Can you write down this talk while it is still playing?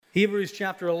Hebrews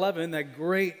chapter 11, that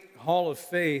great hall of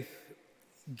faith,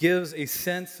 gives a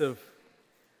sense of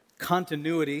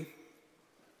continuity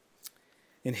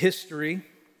in history,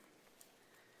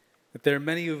 that there are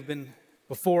many who have been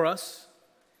before us,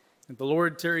 and the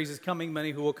Lord tarries is coming,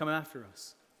 many who will come after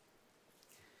us.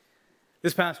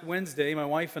 This past Wednesday, my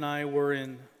wife and I were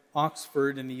in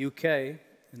Oxford in the UK,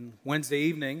 and Wednesday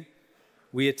evening,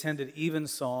 we attended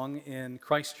Evensong in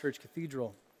Christ Church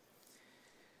Cathedral.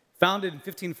 Founded in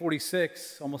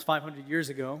 1546, almost 500 years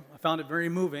ago, I found it very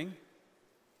moving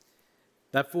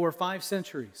that for 5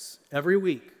 centuries, every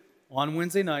week, on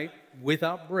Wednesday night,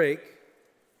 without break,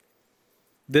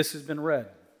 this has been read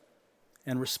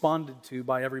and responded to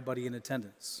by everybody in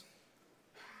attendance.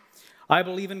 I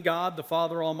believe in God, the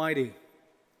Father Almighty,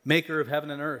 maker of heaven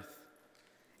and earth,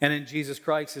 and in Jesus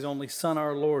Christ, his only Son,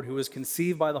 our Lord, who was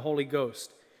conceived by the Holy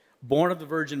Ghost, born of the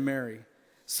Virgin Mary,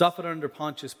 suffered under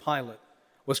Pontius Pilate,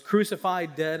 was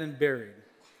crucified, dead, and buried.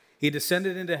 He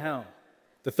descended into hell.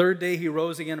 The third day he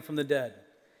rose again from the dead.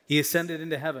 He ascended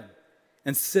into heaven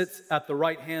and sits at the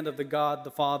right hand of the God,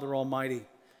 the Father Almighty.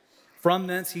 From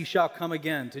thence he shall come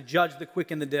again to judge the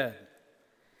quick and the dead.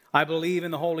 I believe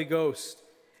in the Holy Ghost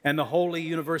and the holy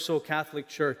universal Catholic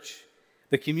Church,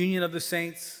 the communion of the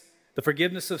saints, the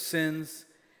forgiveness of sins,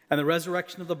 and the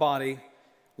resurrection of the body,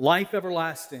 life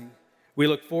everlasting. We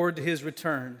look forward to his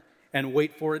return and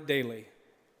wait for it daily.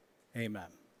 Amen.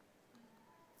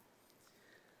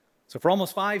 So for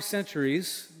almost 5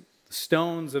 centuries, the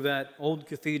stones of that old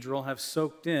cathedral have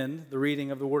soaked in the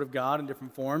reading of the Word of God in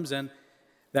different forms and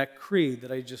that creed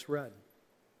that I just read.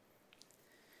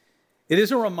 It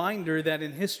is a reminder that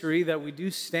in history that we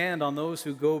do stand on those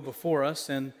who go before us,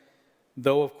 and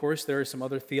though, of course, there are some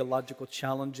other theological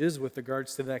challenges with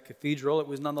regards to that cathedral, it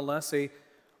was nonetheless a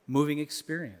moving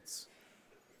experience.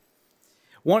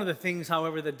 One of the things,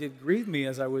 however, that did grieve me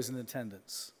as I was in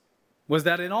attendance was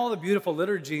that in all the beautiful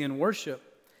liturgy and worship,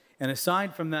 and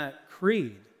aside from that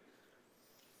creed,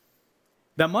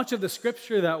 that much of the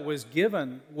scripture that was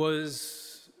given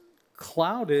was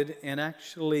clouded and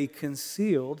actually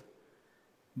concealed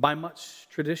by much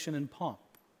tradition and pomp.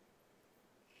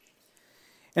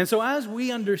 And so as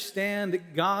we understand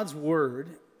God's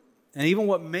word, and even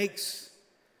what makes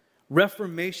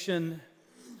Reformation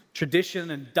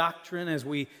tradition and doctrine as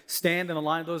we stand in the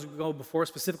line of those who go before,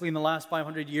 specifically in the last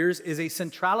 500 years, is a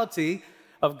centrality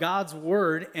of God's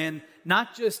word, and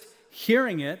not just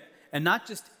hearing it and not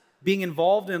just being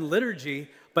involved in liturgy,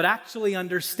 but actually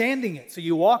understanding it. So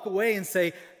you walk away and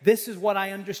say, this is what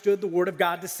I understood the Word of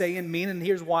God to say and mean, and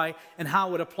here's why and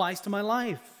how it applies to my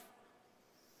life.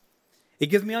 It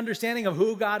gives me understanding of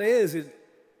who God is. It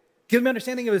gives me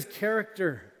understanding of his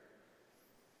character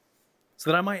so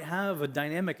that I might have a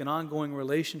dynamic and ongoing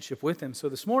relationship with him. So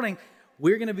this morning,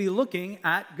 we're going to be looking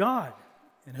at God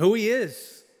and who he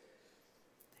is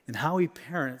and how he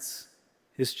parents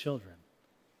his children.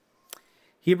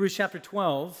 Hebrews chapter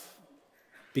 12,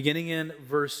 beginning in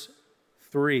verse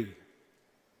 3.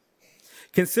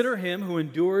 Consider him who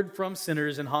endured from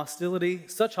sinners in hostility,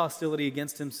 such hostility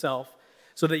against himself,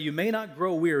 so that you may not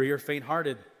grow weary or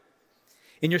faint-hearted.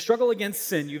 In your struggle against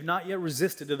sin, you've not yet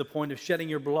resisted to the point of shedding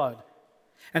your blood.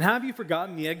 And have you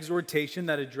forgotten the exhortation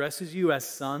that addresses you as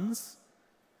sons?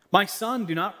 My son,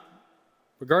 do not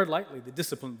regard lightly the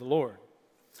discipline of the Lord,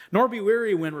 nor be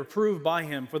weary when reproved by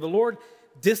him, for the Lord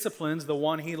disciplines the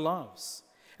one he loves,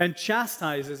 and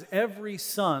chastises every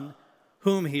son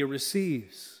whom he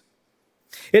receives.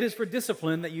 It is for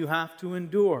discipline that you have to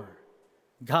endure.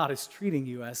 God is treating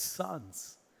you as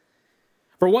sons.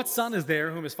 For what son is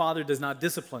there whom his father does not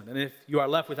discipline? And if you are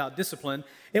left without discipline,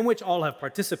 in which all have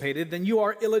participated, then you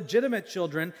are illegitimate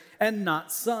children and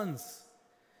not sons.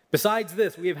 Besides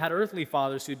this, we have had earthly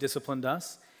fathers who disciplined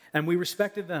us, and we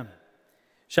respected them.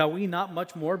 Shall we not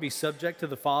much more be subject to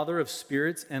the Father of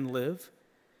spirits and live?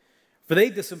 For they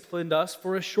disciplined us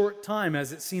for a short time,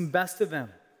 as it seemed best to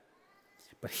them.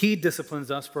 But he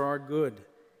disciplines us for our good,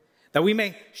 that we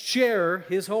may share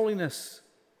his holiness.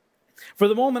 For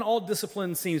the moment, all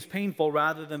discipline seems painful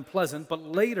rather than pleasant, but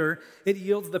later it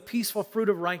yields the peaceful fruit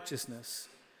of righteousness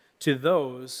to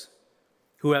those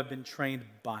who have been trained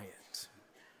by it.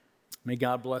 May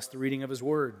God bless the reading of his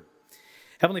word.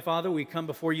 Heavenly Father, we come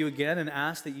before you again and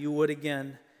ask that you would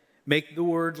again make the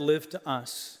word live to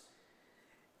us.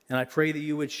 And I pray that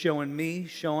you would show in me,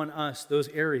 show in us those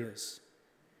areas.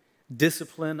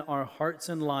 Discipline our hearts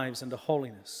and lives into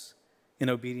holiness in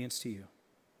obedience to you.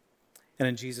 And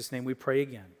in Jesus' name we pray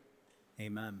again.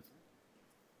 Amen.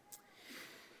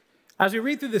 As we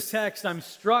read through this text, I'm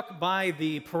struck by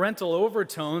the parental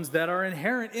overtones that are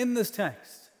inherent in this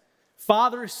text.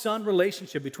 Father-son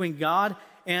relationship between God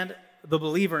and the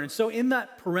believer. And so in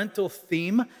that parental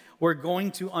theme, we're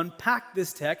going to unpack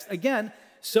this text again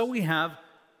so we have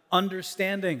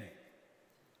understanding.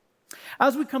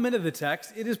 As we come into the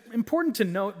text, it is important to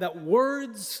note that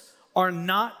words are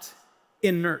not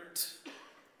inert.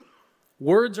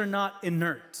 Words are not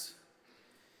inert.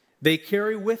 They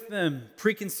carry with them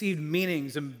preconceived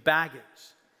meanings and baggage.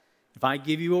 If I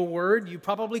give you a word, you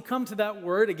probably come to that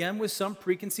word again with some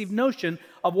preconceived notion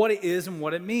of what it is and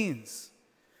what it means.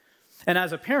 And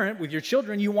as a parent with your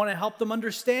children, you want to help them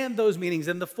understand those meanings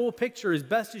and the full picture as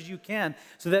best as you can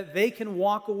so that they can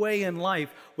walk away in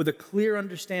life with a clear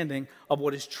understanding of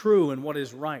what is true and what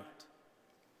is right.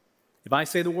 If I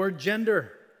say the word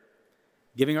gender,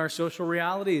 giving our social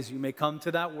realities, you may come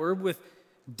to that word with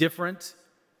different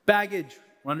baggage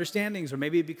or understandings, or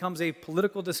maybe it becomes a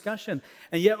political discussion.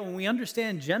 And yet when we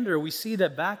understand gender, we see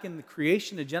that back in the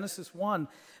creation of Genesis 1,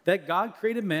 that God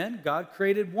created man, God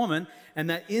created woman,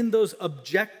 and that in those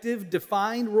objective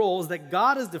defined roles that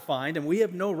God has defined, and we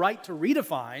have no right to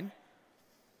redefine,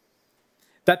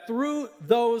 that through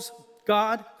those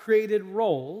God-created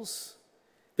roles,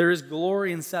 there is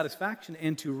glory and satisfaction,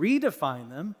 and to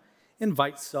redefine them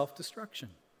invites self-destruction.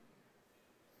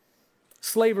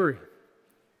 Slavery.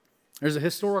 There's a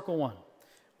historical one.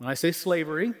 When I say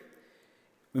slavery,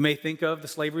 we may think of the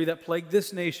slavery that plagued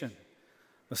this nation,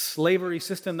 a slavery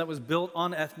system that was built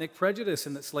on ethnic prejudice,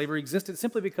 and that slavery existed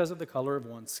simply because of the color of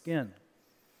one's skin.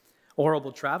 A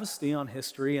horrible travesty on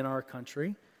history in our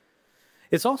country.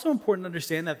 It's also important to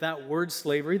understand that word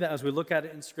slavery, that as we look at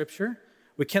it in Scripture,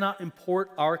 we cannot import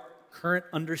our current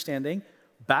understanding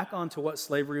back onto what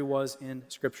slavery was in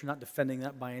Scripture, not defending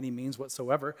that by any means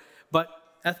whatsoever, but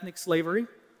ethnic slavery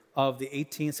of the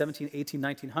 17, 18,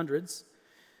 1900s,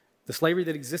 the slavery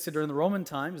that existed during the Roman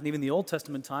times and even the Old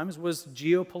Testament times was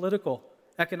geopolitical,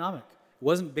 economic. It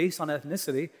wasn't based on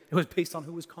ethnicity, it was based on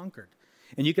who was conquered.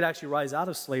 And you could actually rise out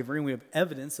of slavery, and we have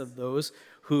evidence of those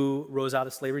who rose out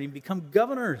of slavery and become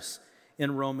governors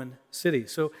in Roman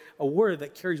cities. So a word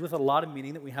that carries with it a lot of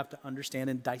meaning that we have to understand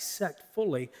and dissect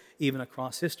fully, even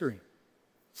across history.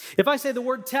 If I say the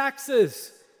word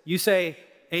taxes, you say,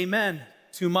 amen,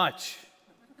 too much.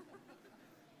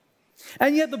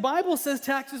 And yet the Bible says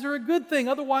taxes are a good thing.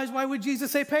 Otherwise, why would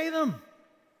Jesus say pay them?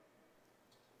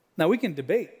 Now, we can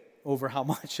debate over how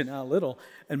much and how little.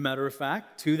 And matter of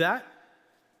fact, to that,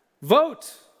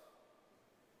 vote.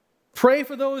 Pray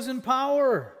for those in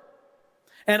power.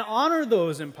 And honor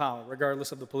those in power,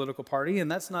 regardless of the political party. And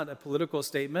that's not a political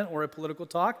statement or a political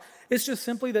talk. It's just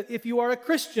simply that if you are a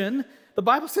Christian, the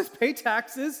Bible says pay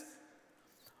taxes,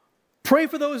 pray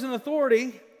for those in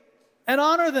authority, and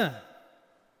honor them.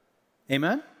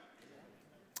 Amen?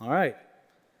 All right.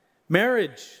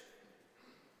 Marriage.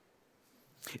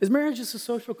 Is marriage just a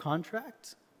social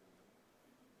contract?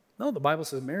 No, the Bible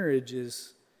says marriage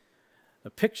is a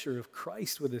picture of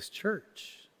Christ with his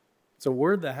church. It's a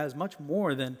word that has much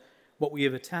more than what we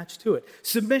have attached to it.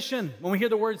 Submission. When we hear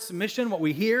the word submission, what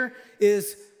we hear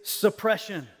is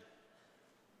suppression.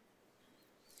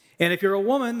 And if you're a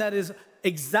woman, that is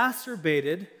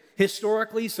exacerbated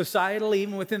historically, societally,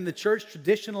 even within the church,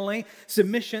 traditionally,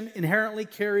 submission inherently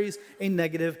carries a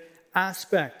negative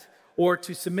aspect, or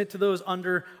to submit to those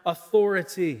under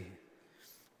authority.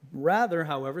 Rather,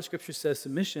 however, Scripture says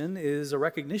submission is a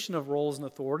recognition of roles and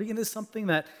authority, and is something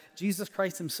that Jesus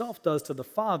Christ himself does to the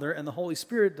Father, and the Holy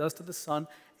Spirit does to the Son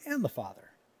and the Father.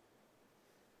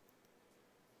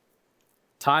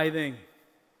 Tithing.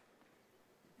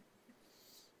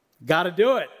 Got to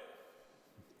do it.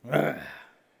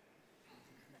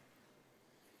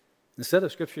 Instead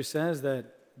of Scripture says that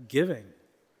giving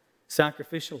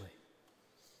sacrificially,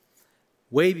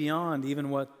 way beyond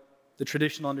even what the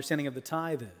traditional understanding of the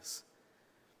tithe is,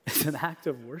 it's an act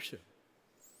of worship.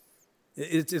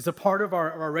 It's a part of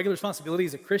our regular responsibility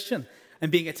as a Christian,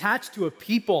 and being attached to a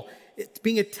people, it's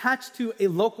being attached to a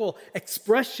local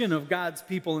expression of God's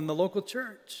people in the local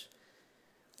church.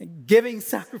 And giving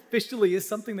sacrificially is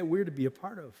something that we're to be a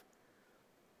part of.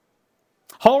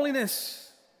 Holiness.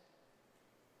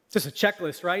 Just a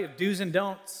checklist, right, of do's and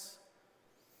don'ts.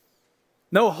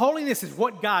 No, holiness is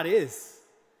what God is.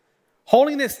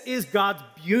 Holiness is God's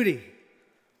beauty.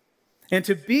 And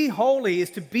to be holy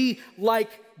is to be like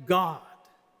God.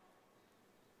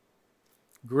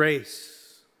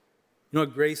 Grace. You know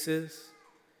what grace is?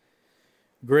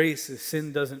 Grace is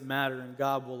sin doesn't matter, and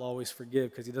God will always forgive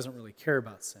because he doesn't really care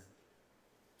about sin.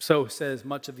 So says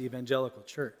much of the evangelical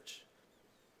church.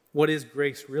 What is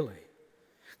grace really?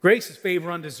 Grace is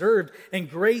favor undeserved, and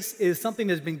grace is something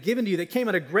that's been given to you that came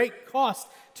at a great cost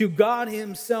to God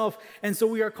himself. And so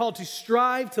we are called to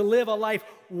strive to live a life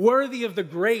worthy of the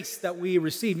grace that we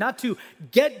receive. Not to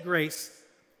get grace,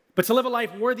 but to live a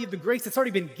life worthy of the grace that's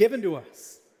already been given to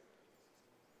us.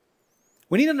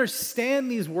 We need to understand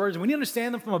these words. We need to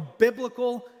understand them from a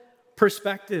biblical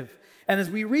perspective. And as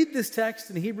we read this text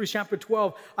in Hebrews chapter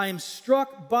 12, I am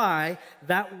struck by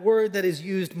that word that is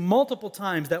used multiple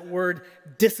times, that word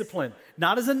discipline.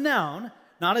 Not as a noun,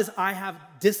 not as I have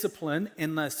discipline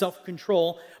in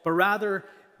self-control, but rather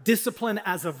discipline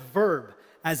as a verb,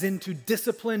 as in to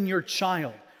discipline your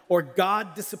child, or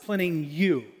God disciplining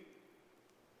you.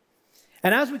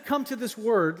 And as we come to this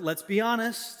word, let's be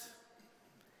honest,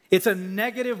 it's a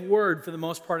negative word for the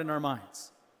most part in our minds.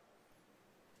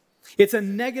 It's a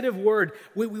negative word.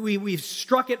 We've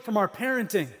struck it from our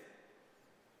parenting.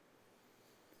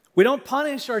 We don't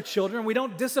punish our children. We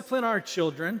don't discipline our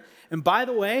children. And by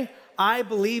the way, I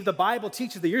believe the Bible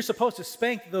teaches that you're supposed to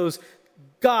spank those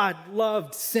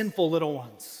God-loved, sinful little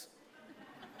ones.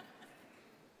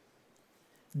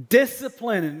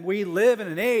 Discipline, and we live in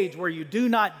an age where you do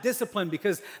not discipline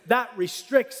because that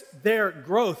restricts their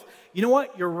growth. You know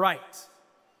what? You're right.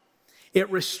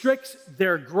 It restricts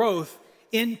their growth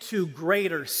into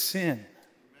greater sin.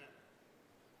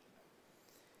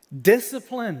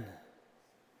 Discipline.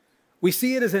 We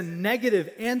see it as a negative,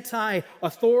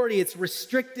 anti-authority. It's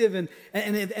restrictive. And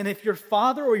if your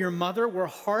father or your mother were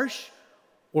harsh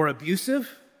or abusive,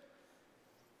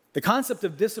 the concept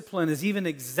of discipline is even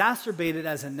exacerbated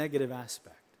as a negative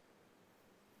aspect.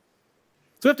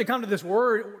 So we have to come to this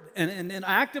word and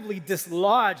actively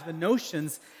dislodge the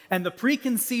notions and the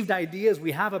preconceived ideas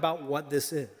we have about what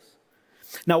this is.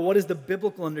 Now, what is the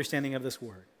biblical understanding of this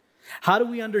word? How do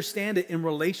we understand it in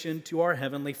relation to our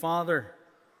Heavenly Father?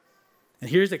 And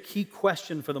here's a key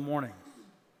question for the morning.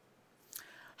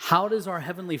 How does our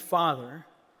Heavenly Father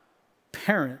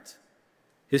parent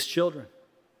his children?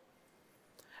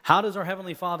 How does our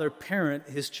Heavenly Father parent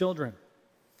his children?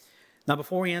 Now,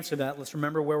 before we answer that, let's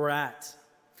remember where we're at.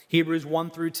 Hebrews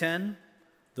 1 through 10,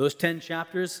 those 10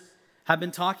 chapters have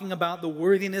been talking about the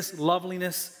worthiness,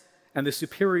 loveliness, and the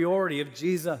superiority of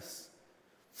Jesus.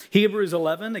 Hebrews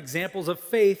 11, examples of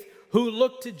faith who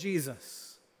look to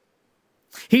Jesus.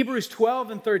 Hebrews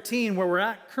 12 and 13, where we're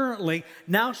at currently,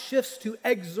 now shifts to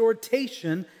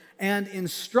exhortation and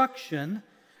instruction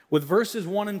with verses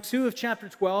 1 and 2 of chapter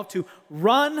 12 to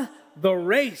run the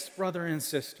race, brother and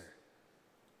sister.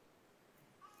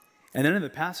 And then in the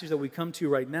passage that we come to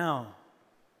right now,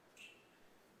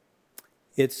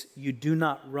 it's you do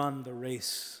not run the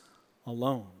race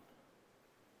alone.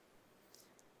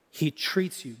 He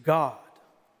treats you, God,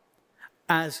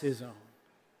 as his own.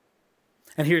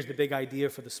 And here's the big idea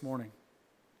for this morning.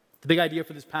 The big idea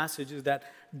for this passage is that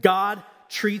God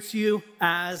treats you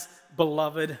as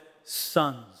beloved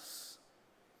sons.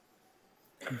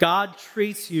 God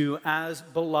treats you as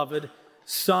beloved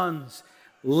sons.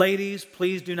 Ladies,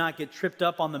 please do not get tripped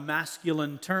up on the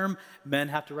masculine term. Men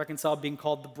have to reconcile being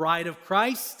called the bride of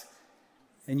Christ,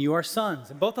 and you are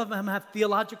sons. And both of them have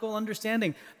theological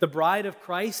understanding. The bride of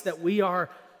Christ, that we are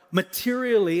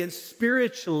materially and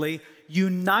spiritually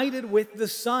united with the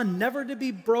Son, never to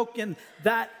be broken,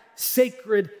 that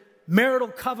sacred marital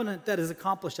covenant that is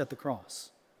accomplished at the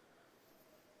cross.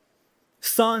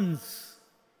 Sons,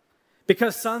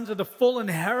 because sons are the full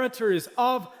inheritors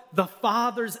of the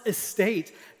Father's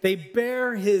estate. They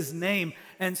bear his name.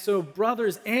 And so,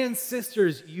 brothers and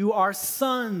sisters, you are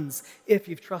sons if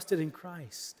you've trusted in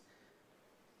Christ.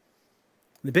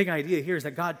 The big idea here is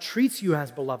that God treats you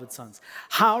as beloved sons.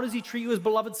 How does he treat you as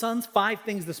beloved sons? 5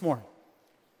 things this morning.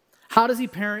 How does he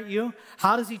parent you?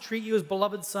 How does he treat you as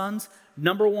beloved sons?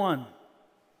 Number 1,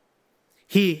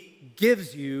 he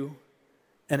gives you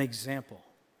an example.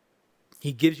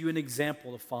 He gives you an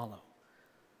example to follow.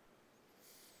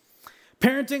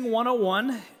 Parenting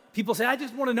 101, people say, I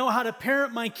just want to know how to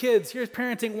parent my kids. Here's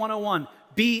Parenting 101.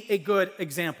 Be a good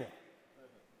example.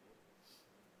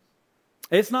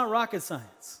 It's not rocket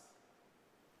science.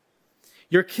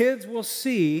 Your kids will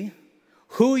see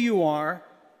who you are,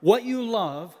 what you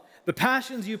love, the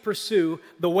passions you pursue,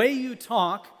 the way you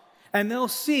talk, and they'll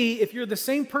see if you're the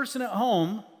same person at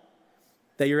home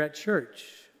that you're at church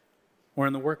or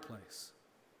in the workplace.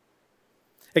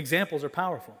 Examples are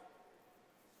powerful.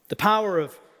 The power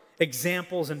of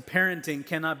examples in parenting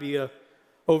cannot be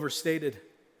overstated.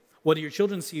 What do your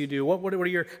children see you do? What are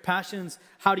your passions?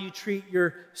 How do you treat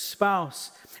your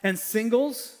spouse? And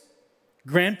singles,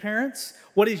 grandparents,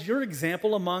 what is your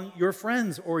example among your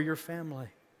friends or your family?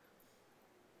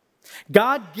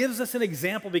 God gives us an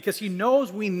example because he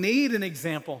knows we need an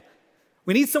example.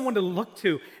 We need someone to look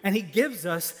to, and he gives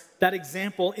us that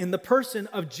example in the person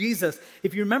of Jesus.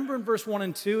 If you remember in verse 1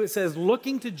 and 2, it says,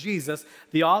 looking to Jesus,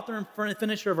 the author and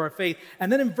finisher of our faith.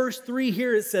 And then in verse 3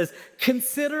 here it says,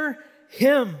 consider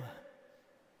him.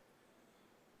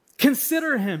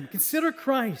 Consider him. Consider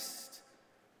Christ.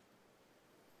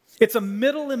 It's a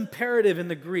middle imperative in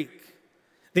the Greek.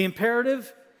 The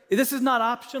imperative, this is not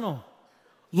optional.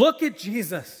 Look at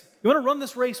Jesus. You want to run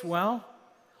this race well?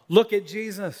 Look at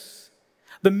Jesus.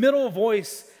 The middle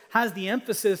voice has the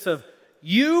emphasis of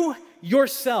you,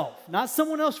 yourself, not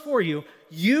someone else for you.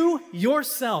 You,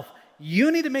 yourself.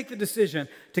 You need to make the decision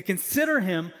to consider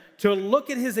him, to look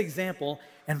at his example,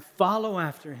 and follow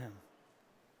after him.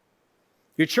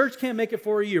 Your church can't make it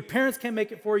for you. Your parents can't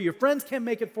make it for you. Your friends can't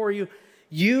make it for you.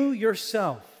 You,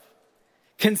 yourself.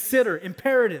 Consider,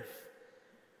 imperative.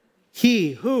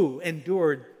 He who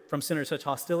endured from sinners such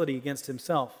hostility against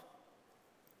himself.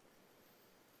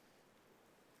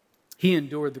 He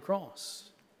endured the cross,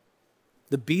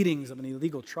 the beatings of an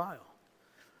illegal trial,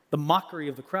 the mockery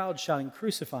of the crowd shouting,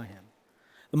 crucify him,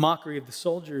 the mockery of the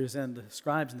soldiers and the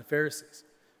scribes and the Pharisees,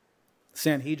 the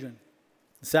Sanhedrin,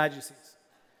 the Sadducees,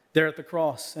 there at the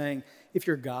cross saying, if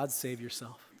you're God, save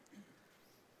yourself.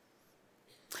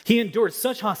 He endured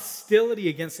such hostility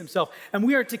against himself, and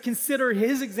we are to consider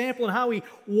his example and how he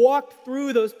walked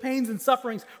through those pains and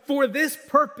sufferings for this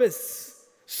purpose.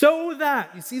 So that,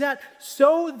 you see that?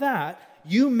 So that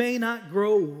you may not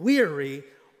grow weary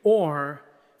or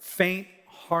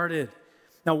faint-hearted.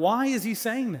 Now, why is he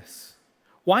saying this?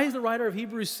 Why is the writer of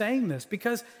Hebrews saying this?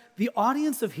 Because the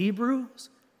audience of Hebrews,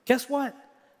 guess what?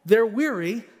 They're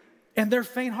weary and they're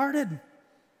faint-hearted.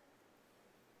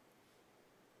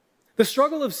 The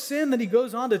struggle of sin that he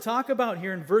goes on to talk about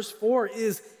here in verse 4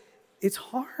 is, it's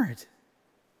hard.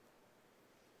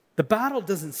 The battle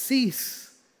doesn't cease.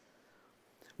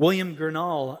 William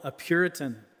Gurnall, a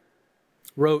Puritan,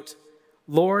 wrote,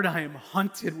 Lord, I am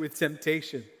hunted with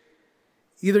temptation.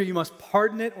 Either you must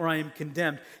pardon it or I am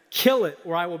condemned. Kill it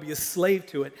or I will be a slave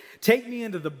to it. Take me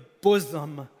into the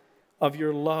bosom of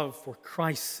your love for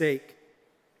Christ's sake.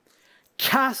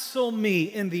 Castle me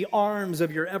in the arms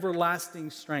of your everlasting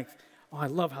strength. Oh, I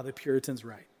love how the Puritans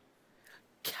write.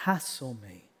 Castle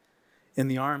me in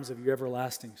the arms of your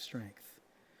everlasting strength.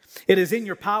 It is in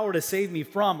your power to save me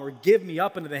from or give me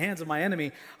up into the hands of my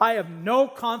enemy. I have no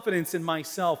confidence in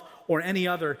myself or any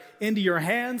other. Into your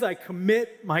hands I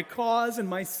commit my cause and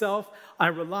myself. I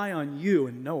rely on you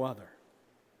and no other.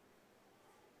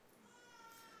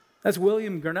 That's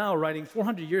William Gurnall writing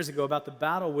 400 years ago about the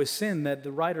battle with sin that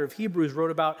the writer of Hebrews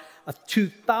wrote about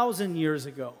 2,000 years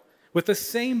ago with the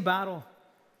same battle.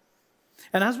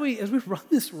 And as we run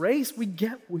this race, we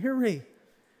get weary.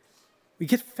 We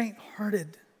get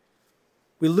faint-hearted.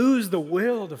 We lose the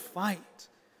will to fight.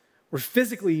 We're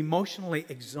physically, emotionally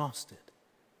exhausted.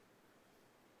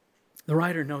 The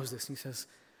writer knows this. He says,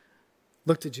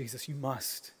 look to Jesus, you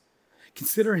must.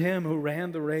 Consider him who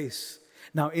ran the race.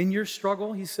 Now in your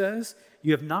struggle, he says,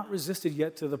 you have not resisted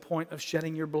yet to the point of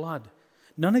shedding your blood.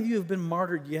 None of you have been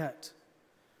martyred yet.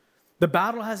 The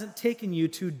battle hasn't taken you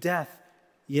to death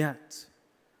yet.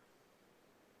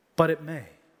 But it may.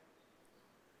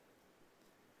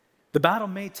 The battle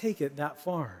may take it that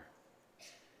far.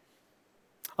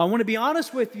 I want to be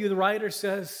honest with you, the writer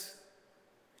says.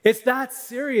 It's that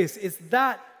serious. It's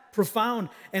that profound.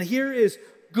 And here is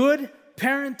good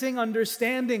parenting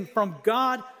understanding from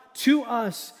God to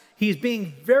us. He's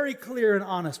being very clear and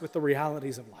honest with the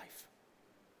realities of life.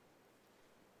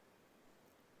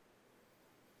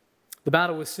 The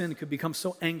battle with sin could become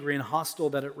so angry and hostile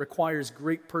that it requires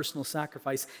great personal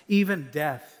sacrifice, even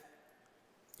death.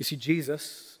 You see,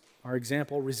 Jesus, our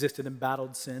example, resisted and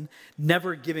battled sin,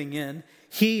 never giving in.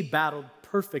 He battled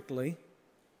perfectly,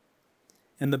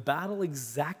 and the battle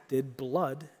exacted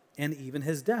blood and even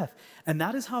his death. And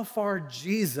that is how far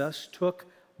Jesus took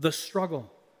the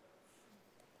struggle.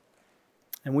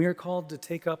 And we are called to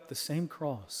take up the same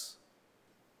cross.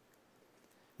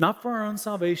 Not for our own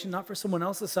salvation, not for someone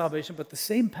else's salvation, but the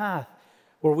same path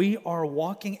where we are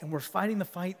walking and we're fighting the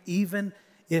fight even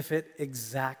if it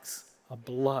exacts a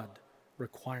blood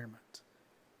requirement.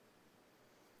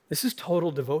 This is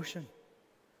total devotion.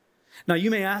 Now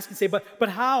you may ask and say, but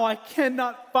how? I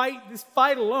cannot fight this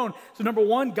fight alone. So number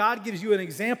one, God gives you an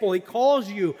example. He calls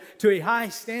you to a high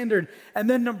standard. And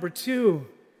then number two,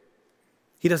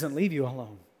 He doesn't leave you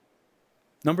alone.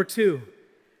 Number two,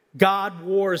 God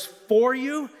wars for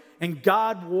you and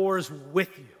God wars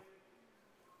with you.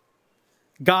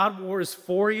 God wars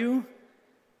for you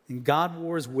and God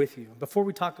wars with you. Before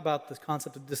we talk about the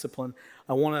concept of discipline,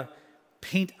 I want to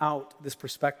paint out this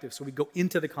perspective so we go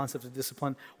into the concept of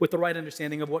discipline with the right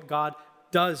understanding of what God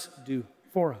does do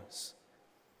for us.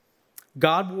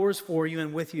 God wars for you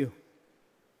and with you.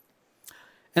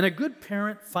 And a good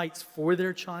parent fights for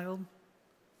their child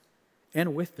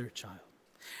and with their child.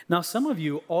 Now, some of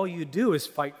you, all you do is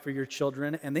fight for your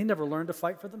children, and they never learn to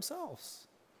fight for themselves.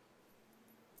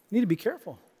 You need to be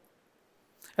careful.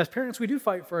 As parents, we do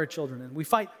fight for our children, and we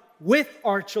fight with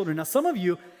our children. Now, some of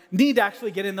you need to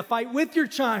actually get in the fight with your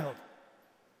child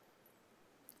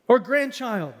or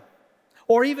grandchild,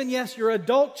 or even, yes, your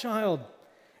adult child,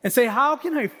 and say, how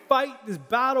can I fight this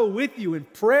battle with you in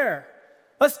prayer?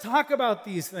 Let's talk about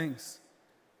these things.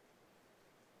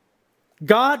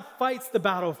 God fights the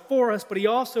battle for us, but he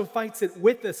also fights it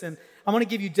with us. And I want to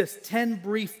give you just 10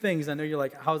 brief things. I know you're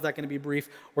like, how is that going to be brief?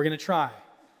 We're going to try.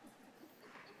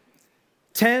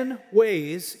 10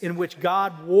 ways in which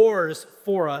God wars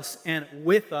for us and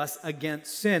with us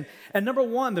against sin. And number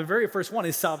one, the very first one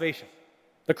is salvation,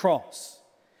 the cross.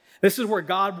 This is where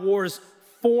God wars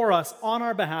for us on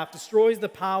our behalf, destroys the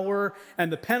power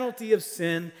and the penalty of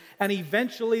sin, and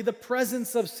eventually the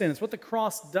presence of sin. It's what the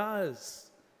cross does.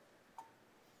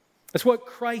 It's what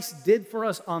Christ did for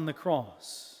us on the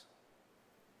cross.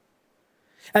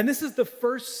 And this is the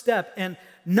first step, and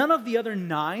none of the other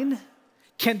 9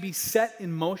 can be set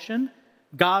in motion,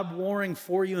 God warring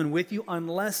for you and with you,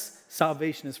 unless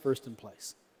salvation is first in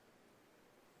place.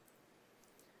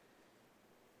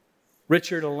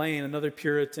 Richard Elaine, another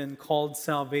Puritan, called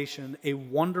salvation a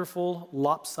wonderful,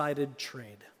 lopsided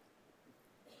trade.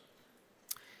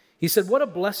 He said, "What a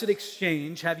blessed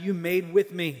exchange have you made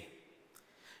with me,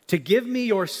 to give me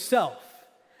yourself,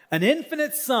 an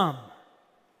infinite sum,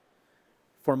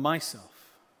 for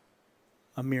myself,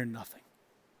 a mere nothing."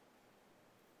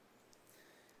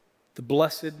 The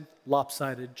blessed,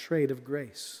 lopsided trade of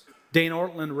grace. Dane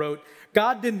Ortland wrote,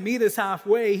 "God didn't meet us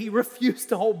halfway. He refused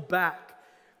to hold back,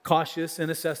 cautious in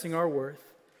assessing our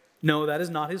worth. No, that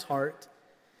is not his heart.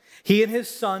 He and his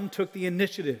Son took the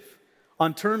initiative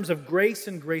on terms of grace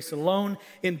and grace alone,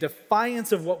 in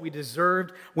defiance of what we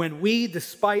deserved, when we,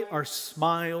 despite our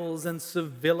smiles and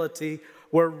civility,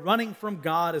 were running from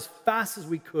God as fast as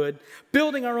we could,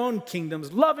 building our own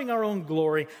kingdoms, loving our own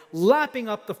glory, lapping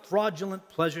up the fraudulent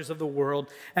pleasures of the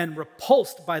world, and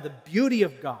repulsed by the beauty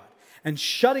of God, and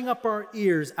shutting up our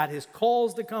ears at his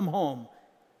calls to come home.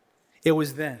 It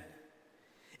was then,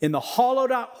 in the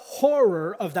hollowed out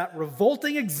horror of that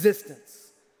revolting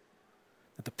existence,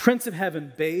 that the Prince of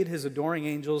Heaven bade his adoring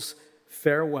angels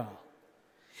farewell.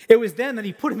 It was then that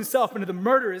he put himself into the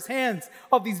murderous hands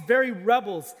of these very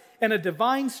rebels, and a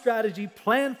divine strategy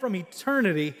planned from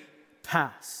eternity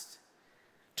past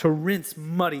to rinse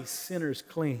muddy sinners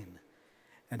clean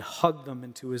and hug them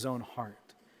into his own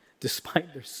heart,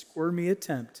 despite their squirmy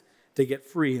attempt to get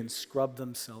free and scrub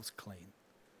themselves clean.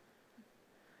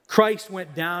 Christ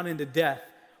went down into death,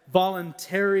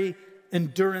 voluntary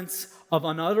endurance of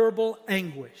unutterable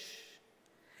anguish.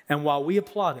 And while we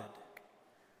applauded,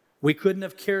 we couldn't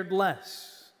have cared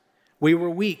less. We were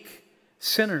weak,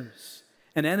 sinners,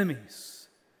 and enemies.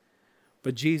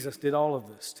 But Jesus did all of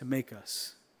this to make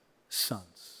us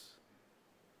sons.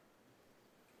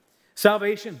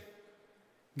 Salvation.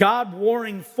 God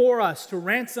warring for us to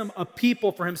ransom a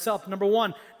people for himself, number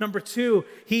one. Number two,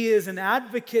 he is an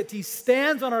advocate. He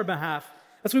stands on our behalf.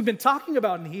 That's what we've been talking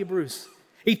about in Hebrews.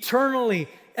 Eternally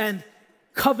and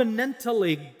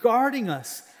covenantally guarding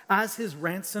us as his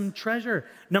ransomed treasure.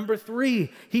 Number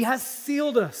three, he has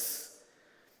sealed us.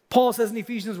 Paul says in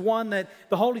Ephesians 1 that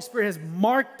the Holy Spirit has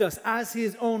marked us as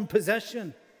his own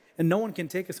possession, and no one can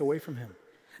take us away from him.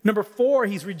 Number four,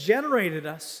 he's regenerated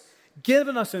us,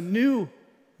 given us a new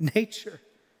nature,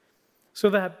 so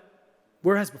that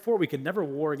whereas before we could never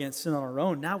war against sin on our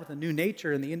own, now with a new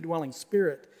nature and the indwelling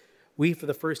Spirit, we for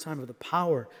the first time have the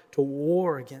power to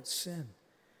war against sin.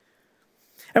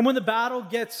 And when the battle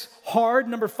gets hard,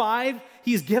 number five,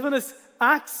 he's given us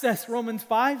access. Romans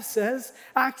 5 says,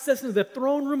 access into the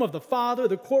throne room of the Father,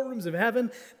 the courtrooms of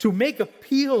heaven, to make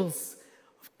appeals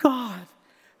of God,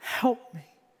 help me.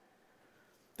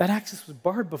 That access was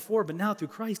barred before, but now through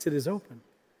Christ it is open.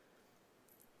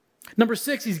 Number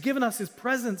six, he's given us his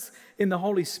presence in the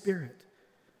Holy Spirit.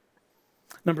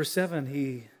 Number seven,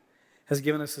 he has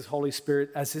given us his Holy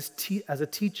Spirit as a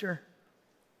teacher.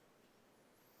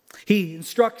 He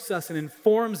instructs us and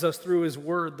informs us through his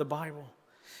word, the Bible.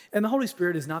 And the Holy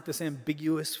Spirit is not this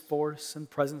ambiguous force and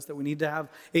presence that we need to have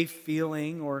a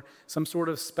feeling or some sort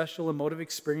of special emotive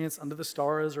experience under the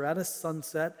stars or at a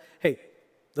sunset. Hey,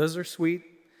 those are sweet,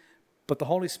 but the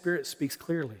Holy Spirit speaks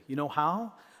clearly. You know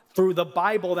how? Through the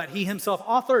Bible that he himself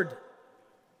authored.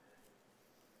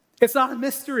 It's not a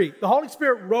mystery. The Holy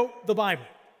Spirit wrote the Bible.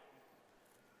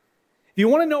 If you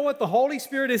want to know what the Holy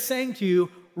Spirit is saying to you,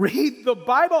 read the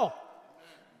Bible.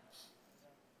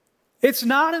 It's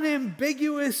not an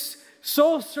ambiguous,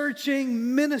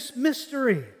 soul-searching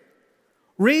mystery.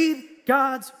 Read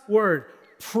God's Word.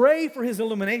 Pray for His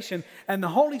illumination, and the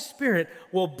Holy Spirit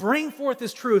will bring forth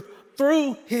His truth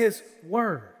through His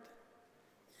Word.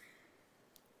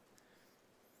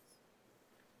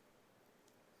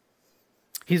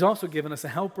 He's also given us a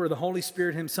helper, the Holy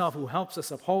Spirit Himself, who helps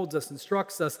us, upholds us,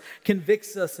 instructs us,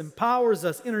 convicts us, empowers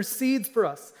us, intercedes for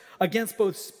us against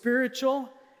both spiritual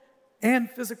and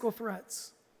physical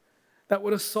threats that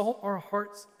would assault our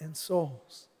hearts and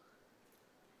souls.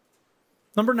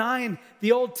 Number 9,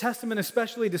 the Old Testament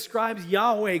especially describes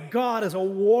Yahweh, God, as a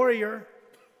warrior.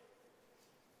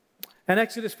 And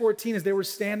Exodus 14, as they were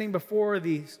standing before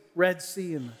the Red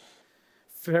Sea and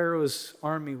Pharaoh's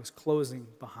army was closing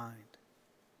behind,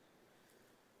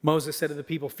 Moses said to the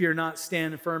people, "Fear not,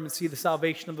 stand firm and see the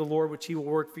salvation of the Lord, which He will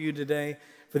work for you today.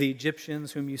 For the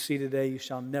Egyptians whom you see today, you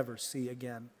shall never see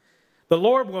again. The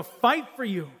Lord will fight for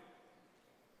you.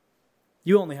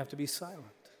 You only have to be silent."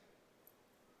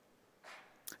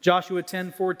 Joshua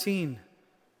 10:14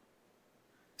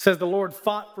 says the Lord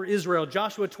fought for Israel.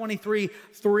 Joshua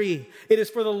 23:3, it is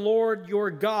for the Lord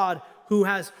your God who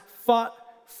has fought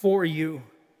for you.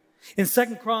 In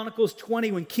 2 Chronicles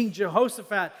 20, when King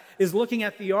Jehoshaphat is looking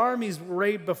at the armies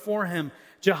arrayed before him,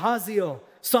 Jehaziel,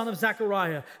 son of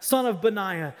Zechariah, son of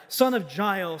Benaiah, son of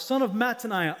Jael, son of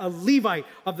Mattaniah, a Levite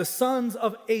of the sons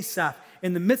of Asaph,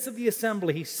 in the midst of the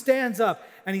assembly, he stands up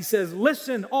and he says,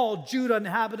 "Listen, all Judah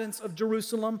inhabitants of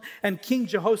Jerusalem and King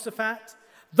Jehoshaphat,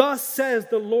 thus says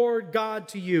the Lord God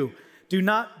to you, do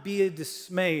not be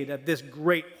dismayed at this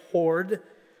great horde,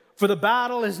 for the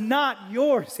battle is not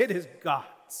yours, it is God's."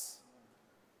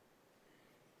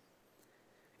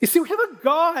 You see, we have a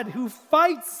God who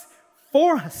fights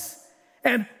for us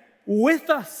and with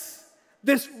us.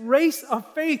 This race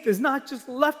of faith is not just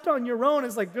left on your own.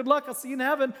 It's like, good luck, I'll see you in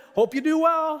heaven. Hope you do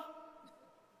well.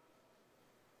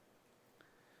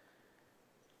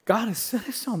 God has set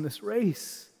us on this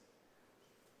race.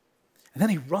 And then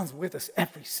He runs with us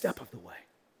every step of the way.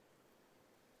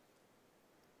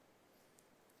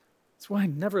 That's why He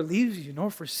never leaves you nor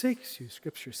forsakes you,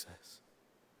 Scripture says.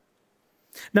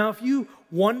 Now, if you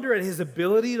wonder at His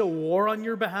ability to war on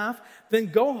your behalf, then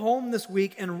go home this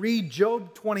week and read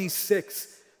Job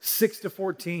 26,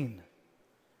 6-14.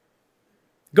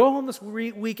 Go home this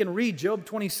week and read Job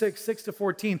 26,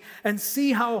 6-14, and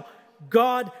see how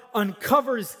God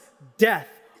uncovers death,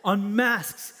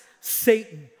 unmasks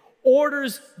Satan,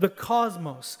 orders the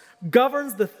cosmos,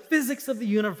 governs the physics of the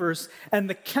universe and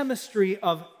the chemistry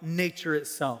of nature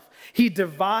itself. He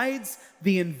divides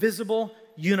the invisible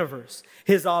universe.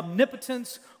 His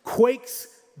omnipotence quakes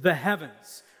the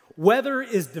heavens. Weather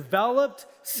is developed,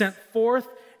 sent forth,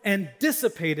 and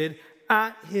dissipated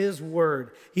at His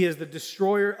word. He is the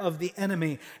destroyer of the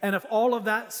enemy. And if all of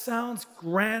that sounds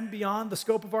grand beyond the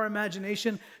scope of our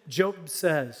imagination, Job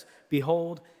says,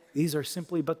 "Behold, these are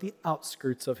simply but the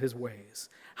outskirts of His ways.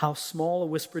 How small a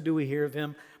whisper do we hear of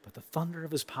Him, but the thunder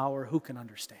of His power, who can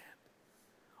understand?"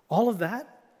 All of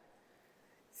that,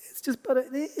 it's just but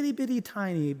an itty bitty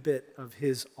tiny bit of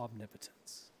His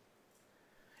omnipotence.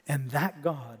 And that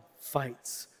God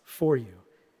fights for you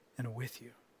and with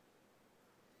you.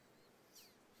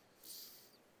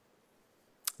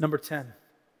 Number 10,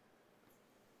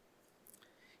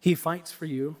 He fights for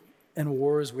you and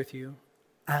wars with you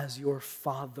as your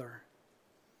Father,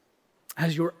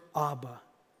 as your Abba.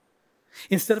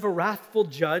 Instead of a wrathful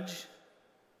judge,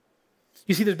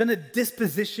 you see, there's been a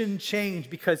disposition change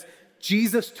because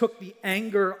Jesus took the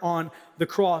anger on the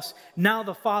cross. Now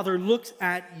the Father looks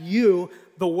at you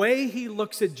the way He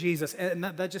looks at Jesus. And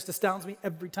that just astounds me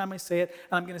every time I say it.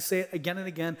 And I'm going to say it again and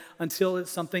again until it's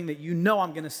something that you know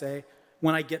I'm going to say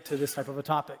when I get to this type of a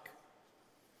topic.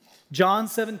 John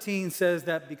 17 says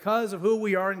that because of who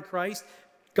we are in Christ,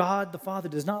 God the Father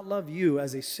does not love you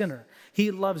as a sinner.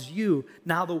 He loves you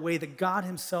now the way that God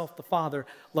Himself, the Father,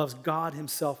 loves God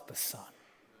Himself, the Son.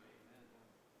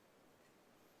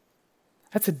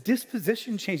 That's a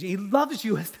disposition change. He loves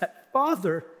you as that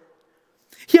Father.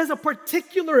 He has a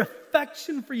particular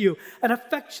affection for you, an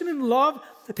affection and love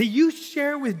that you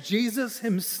share with Jesus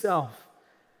Himself.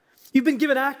 You've been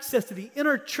given access to the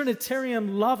inner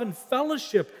Trinitarian love and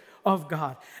fellowship of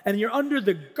God, and you're under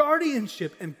the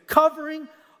guardianship and covering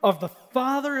of the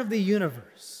Father of the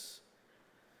universe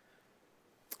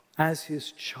as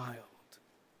His child.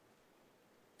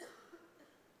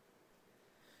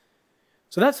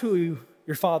 So that's who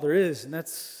your Father is, and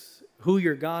that's who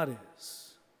your God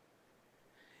is.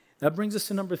 That brings us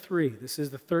to number 3. This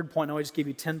is the third point. Now I just gave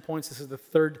you 10 points. This is the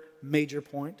third major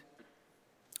point.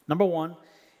 Number 1,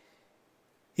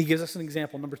 he gives us an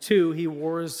example. Number 2, he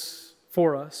wars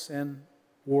for us and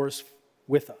wars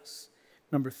with us.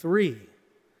 Number 3,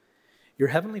 your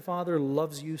heavenly Father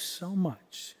loves you so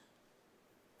much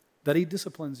that he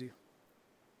disciplines you.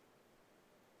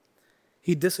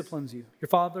 He disciplines you. Your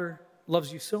Father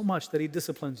loves you so much that he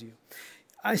disciplines you.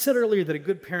 I said earlier that a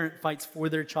good parent fights for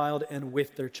their child and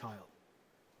with their child.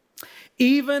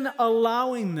 Even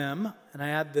allowing them, and I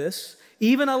add this,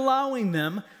 even allowing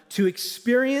them to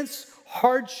experience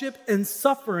hardship and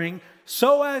suffering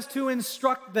so as to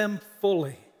instruct them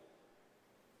fully.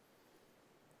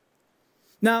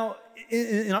 Now,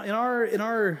 in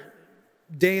our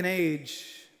day and age,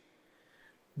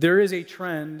 there is a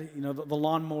trend, the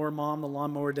lawnmower mom, the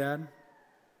lawnmower dad.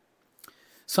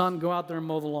 Son, go out there and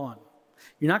mow the lawn.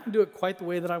 You're not going to do it quite the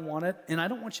way that I want it, and I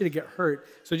don't want you to get hurt,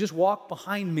 so just walk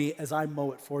behind me as I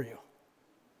mow it for you.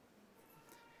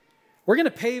 We're going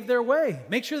to pave their way.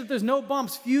 Make sure that there's no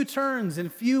bumps, few turns,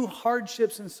 and few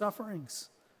hardships and sufferings.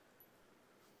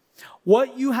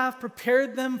 What you have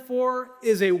prepared them for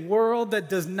is a world that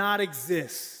does not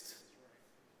exist.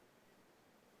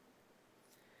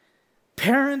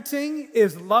 Parenting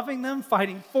is loving them,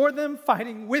 fighting for them,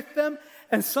 fighting with them,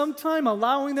 and sometime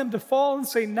allowing them to fall and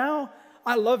say, now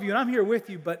I love you and I'm here with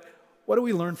you, but what do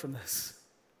we learn from this?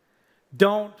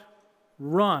 Don't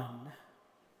run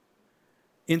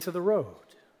into the road.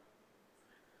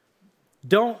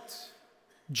 Don't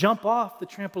jump off the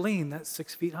trampoline that's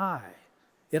 6 feet high.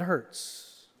 It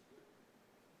hurts.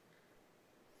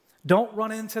 Don't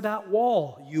run into that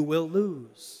wall. You will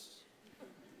lose.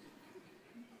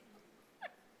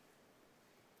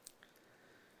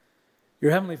 Your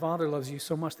Heavenly Father loves you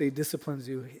so much that he disciplines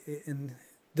you. And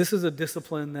this is a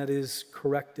discipline that is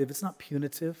corrective. It's not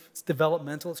punitive. It's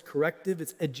developmental. It's corrective.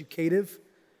 It's educative.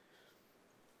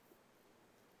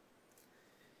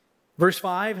 Verse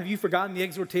 5, have you forgotten the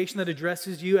exhortation that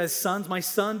addresses you as sons? My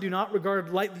son, do not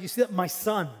regard lightly. You see that? My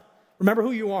son. Remember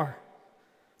who you are.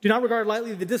 Do not regard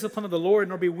lightly the discipline of the Lord,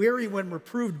 nor be weary when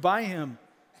reproved by him.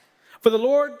 For the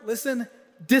Lord, listen,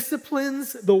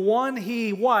 disciplines the one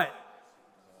he what?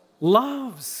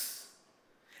 Loves.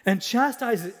 And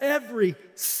chastises every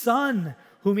son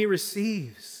whom he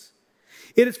receives.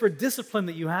 It is for discipline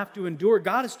that you have to endure.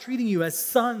 God is treating you as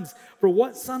sons. For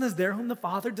what son is there whom the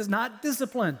Father does not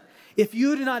discipline? If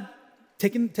you do not,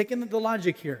 take in the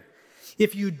logic here,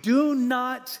 if you do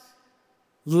not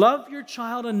love your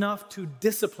child enough to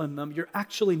discipline them, you're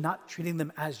actually not treating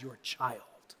them as your child.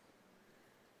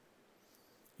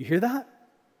 You hear that?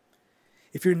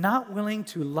 If you're not willing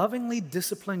to lovingly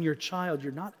discipline your child,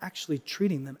 you're not actually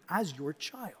treating them as your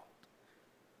child.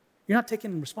 You're not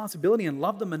taking responsibility and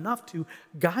love them enough to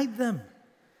guide them.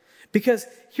 Because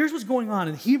here's what's going on.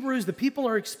 In Hebrews, the people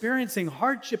are experiencing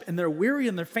hardship and they're weary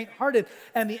and they're faint-hearted,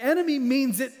 and the enemy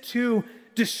means it to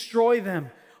destroy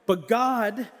them. But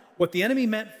God, what the enemy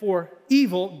meant for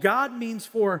evil, God means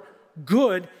for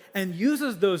good, and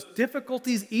uses those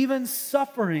difficulties, even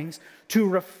sufferings, to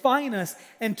refine us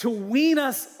and to wean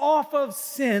us off of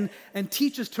sin and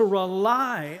teach us to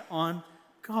rely on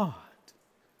God.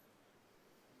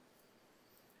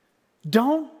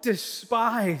 Don't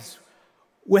despise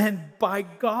when by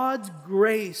God's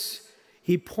grace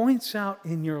he points out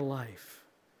in your life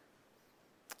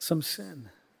some sin.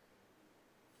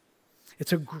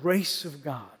 It's a grace of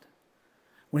God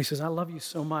when he says, I love you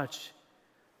so much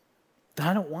that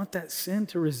I don't want that sin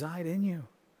to reside in you.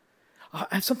 I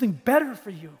have something better for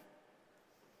you.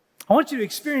 I want you to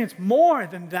experience more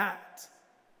than that.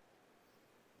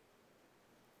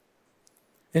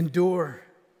 Endure.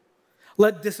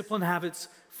 Let discipline have its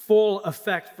full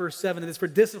effect. Verse 7, it is for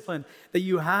discipline that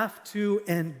you have to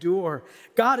endure.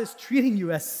 God is treating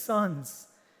you as sons.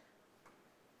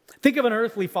 Think of an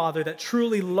earthly father that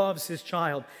truly loves his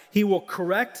child. He will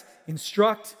correct,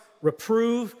 instruct,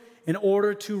 reprove in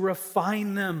order to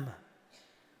refine them.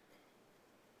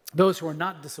 Those who are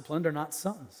not disciplined are not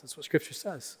sons. That's what Scripture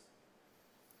says.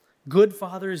 Good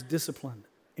fathers discipline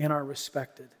and are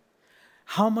respected.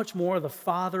 How much more the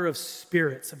Father of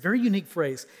spirits, a very unique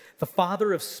phrase, the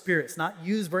Father of spirits, not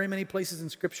used very many places in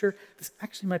Scripture. This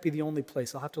actually might be the only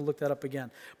place. I'll have to look that up again.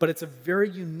 But it's a very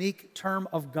unique term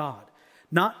of God.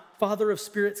 Not Father of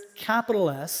spirits, capital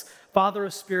S, Father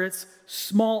of spirits,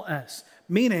 small s.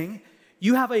 Meaning,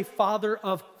 you have a father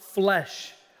of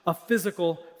flesh, a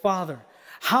physical father.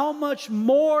 How much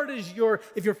more does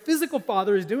if your physical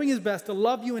father is doing his best to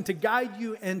love you and to guide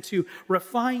you and to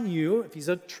refine you, if he's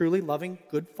a truly loving,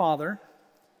 good father,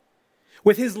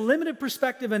 with his limited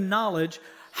perspective and knowledge,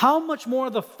 how much more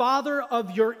the Father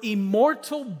of your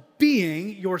immortal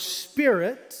being, your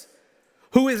spirit,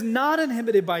 who is not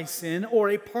inhibited by sin or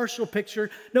a partial picture,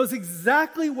 knows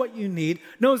exactly what you need,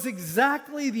 knows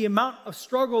exactly the amount of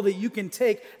struggle that you can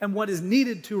take and what is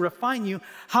needed to refine you.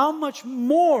 How much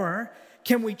more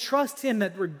can we trust him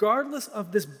that regardless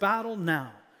of this battle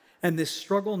now and this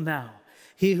struggle now,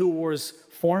 he who was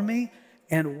for me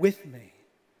and with me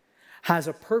has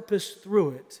a purpose through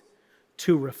it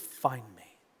to refine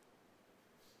me.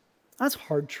 That's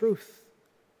hard truth.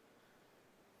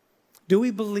 Do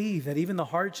we believe that even the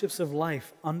hardships of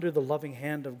life under the loving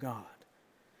hand of God,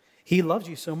 he loves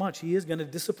you so much, he is going to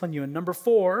discipline you? And number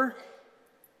 4,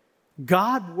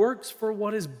 God works for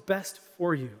what is best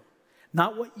for you.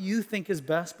 Not what you think is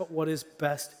best, but what is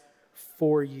best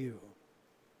for you.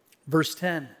 Verse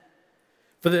 10,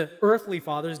 for the earthly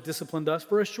fathers disciplined us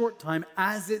for a short time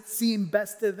as it seemed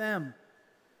best to them.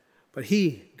 But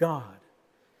he, God,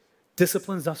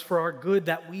 disciplines us for our good,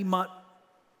 that we might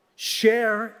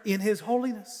share in his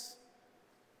holiness.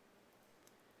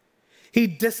 He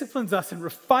disciplines us and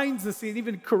refines us and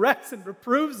even corrects and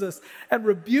reproves us and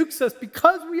rebukes us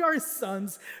because we are his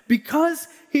sons, because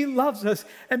he loves us,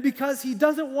 and because he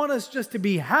doesn't want us just to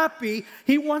be happy,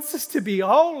 he wants us to be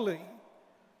holy.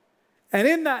 And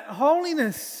in that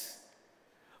holiness,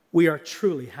 we are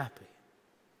truly happy.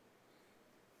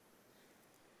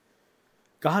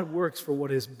 God works for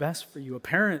what is best for you.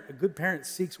 A good parent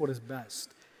seeks what is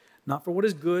best. Not for what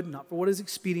is good, not for what is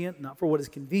expedient, not for what is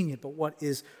convenient, but what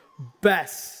is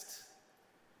best.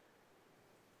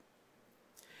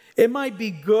 It might be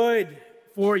good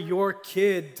for your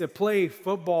kid to play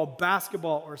football,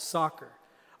 basketball, or soccer.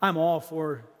 I'm all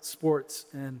for sports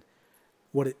and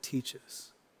what it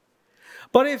teaches.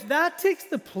 But if that takes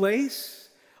the place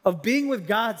of being with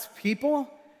God's people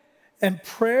and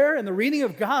prayer and the reading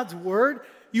of God's word,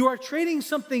 you are trading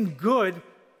something good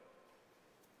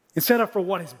instead of for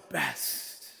what is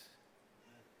best.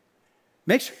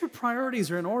 Make sure your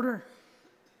priorities are in order.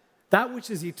 That which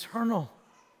is eternal.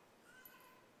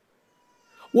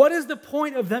 What is the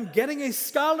point of them getting a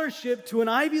scholarship to an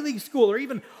Ivy League school or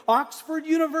even Oxford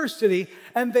University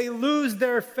and they lose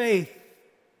their faith?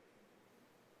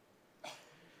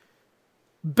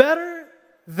 Better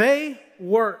they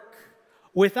work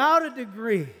without a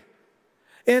degree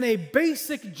in a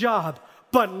basic job,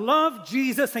 but love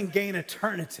Jesus and gain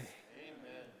eternity.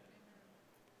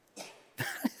 Amen.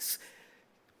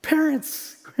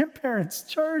 Parents, grandparents,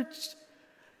 church,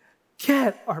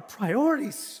 get our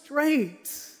priorities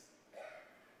straight.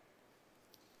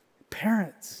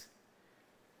 Parents,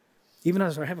 even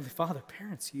as our Heavenly Father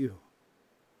parents you.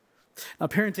 Now,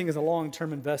 parenting is a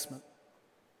long-term investment.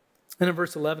 And in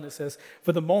verse 11 it says,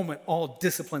 for the moment, all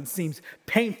discipline seems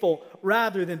painful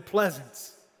rather than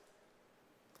pleasant.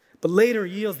 But later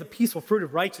yields the peaceful fruit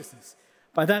of righteousness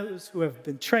by those who have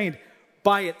been trained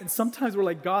by it. And sometimes we're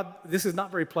like, God, this is not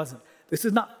very pleasant. This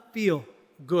does not feel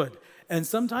good. And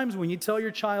sometimes when you tell your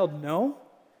child no,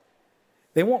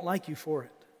 they won't like you for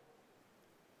it.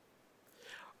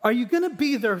 Are you going to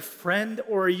be their friend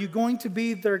or are you going to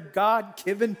be their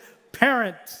God-given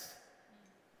parent?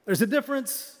 There's a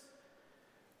difference.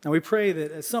 And we pray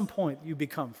that at some point you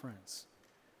become friends.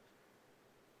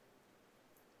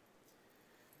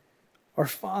 Our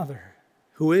Father,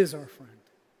 who is our friend,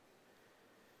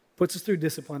 puts us through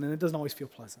discipline, and it doesn't always feel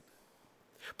pleasant.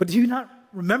 But do you not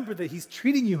remember that he's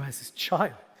treating you as his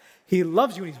child? He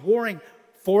loves you, and he's warring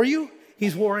for you.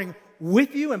 He's warring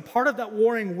with you, and part of that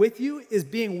warring with you is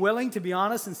being willing to be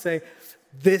honest and say,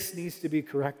 this needs to be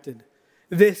corrected.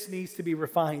 This needs to be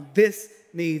refined. This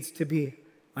needs to be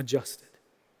adjusted.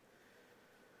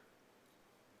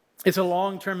 It's a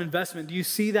long-term investment. Do you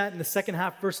see that in the second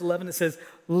half, verse 11? It says,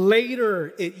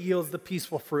 later it yields the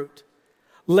peaceful fruit.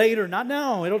 Later, not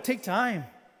now. It'll take time.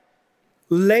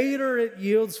 Later it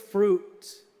yields fruit.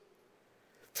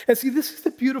 And see, this is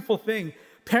the beautiful thing.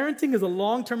 Parenting is a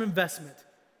long-term investment.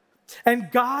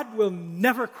 And God will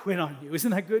never quit on you.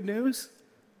 Isn't that good news?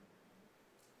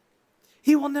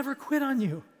 He will never quit on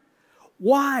you.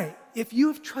 Why? If you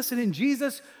have trusted in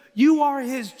Jesus, you are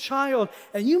his child,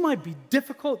 and you might be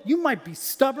difficult, you might be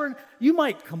stubborn, you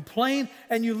might complain,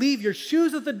 and you leave your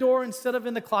shoes at the door instead of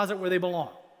in the closet where they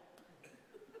belong.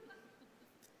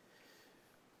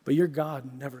 But your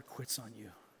God never quits on you.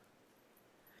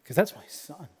 Because that's my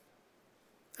son.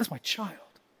 That's my child.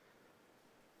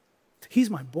 He's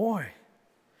my boy.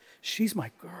 She's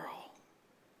my girl.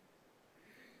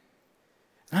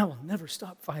 And I will never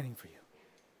stop fighting for you.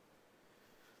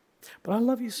 But I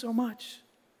love you so much.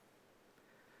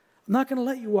 I'm not going to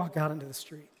let you walk out into the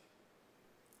street.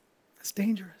 That's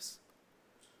dangerous.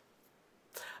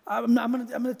 I'm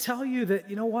going to tell you that,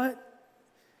 you know what?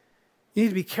 You need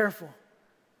to be careful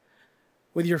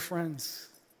with your friends.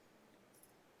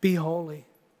 Be holy.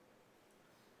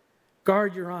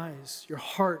 Guard your eyes, your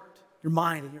heart, your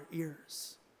mind, and your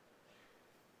ears.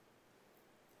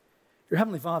 Your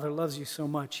Heavenly Father loves you so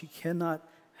much, He cannot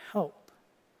help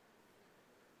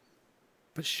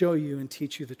but show you and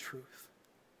teach you the truth.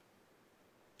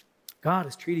 God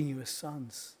is treating you as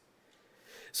sons.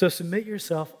 So submit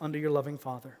yourself under your loving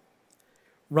Father.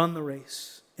 Run the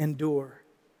race. Endure.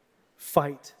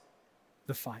 Fight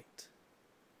the fight.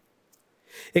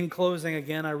 In closing,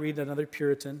 again, I read another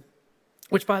Puritan,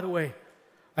 which, by the way,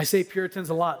 I say Puritans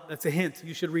a lot. That's a hint.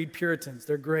 You should read Puritans.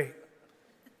 They're great.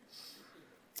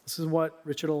 This is what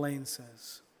Richard Elaine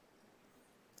says.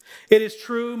 It is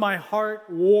true, my heart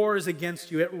wars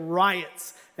against you. It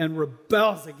riots and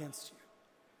rebels against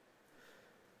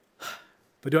you.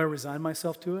 But do I resign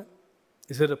myself to it?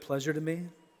 Is it a pleasure to me?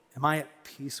 Am I at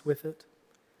peace with it?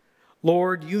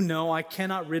 Lord, you know I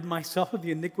cannot rid myself of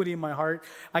the iniquity in my heart.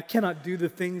 I cannot do the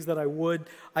things that I would.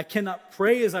 I cannot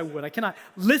pray as I would. I cannot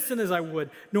listen as I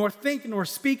would, nor think, nor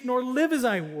speak, nor live as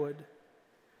I would.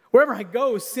 Wherever I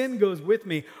go, sin goes with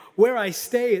me. Where I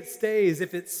stay, it stays.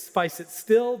 If I sit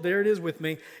still, there it is with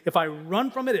me. If I run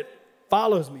from it, it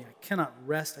follows me. I cannot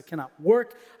rest. I cannot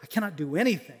work. I cannot do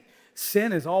anything.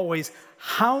 Sin is always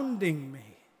hounding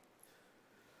me.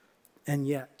 And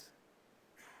yet,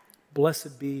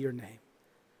 blessed be your name.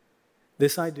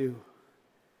 This I do.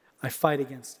 I fight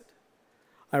against it.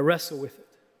 I wrestle with it.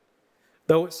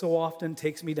 Though it so often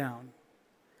takes me down.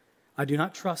 I do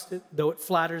not trust it, though it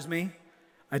flatters me.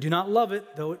 I do not love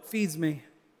it, though it feeds me.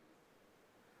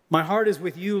 My heart is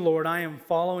with you, Lord. I am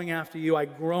following after you. I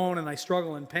groan and I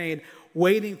struggle in pain,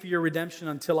 waiting for your redemption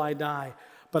until I die.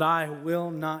 But I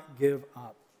will not give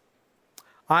up.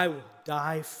 I will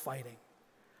die fighting.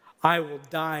 I will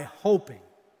die hoping.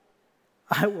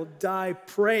 I will die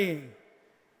praying.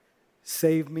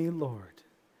 Save me, Lord.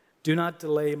 Do not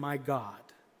delay, my God.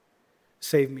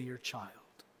 Save me, your child.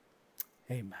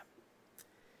 Amen.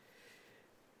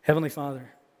 Heavenly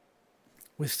Father,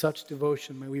 with such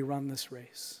devotion, may we run this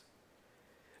race.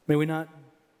 May we not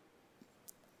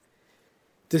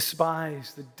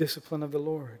despise the discipline of the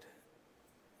Lord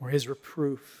or his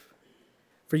reproof,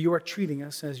 for you are treating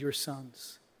us as your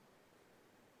sons,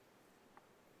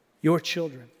 your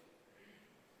children.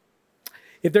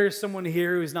 If there is someone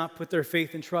here who has not put their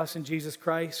faith and trust in Jesus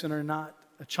Christ and are not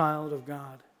a child of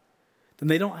God, then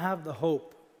they don't have the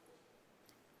hope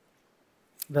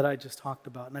that I just talked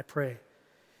about. And I pray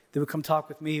they would come talk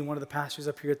with me and one of the pastors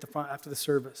up here at the front after the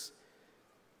service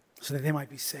so that they might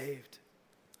be saved.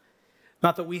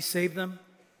 Not that we save them,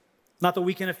 not that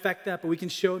we can affect that, but we can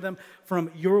show them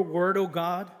from your word, O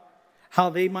God, how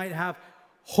they might have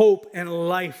hope and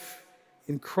life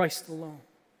in Christ alone.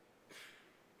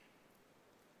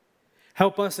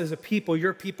 Help us as a people,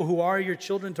 your people who are your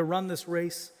children, to run this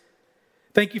race.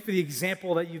 Thank you for the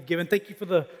example that you've given. Thank you for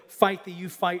the fight that you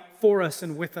fight for us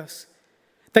and with us.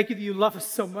 Thank you that you love us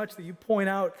so much that you point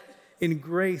out in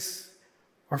grace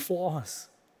our flaws.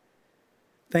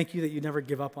 Thank you that you never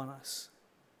give up on us.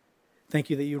 Thank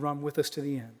you that you run with us to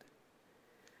the end.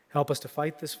 Help us to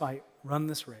fight this fight, run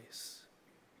this race.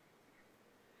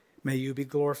 May you be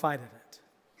glorified in it.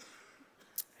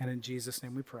 And in Jesus'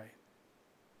 name we pray.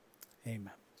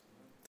 Amen.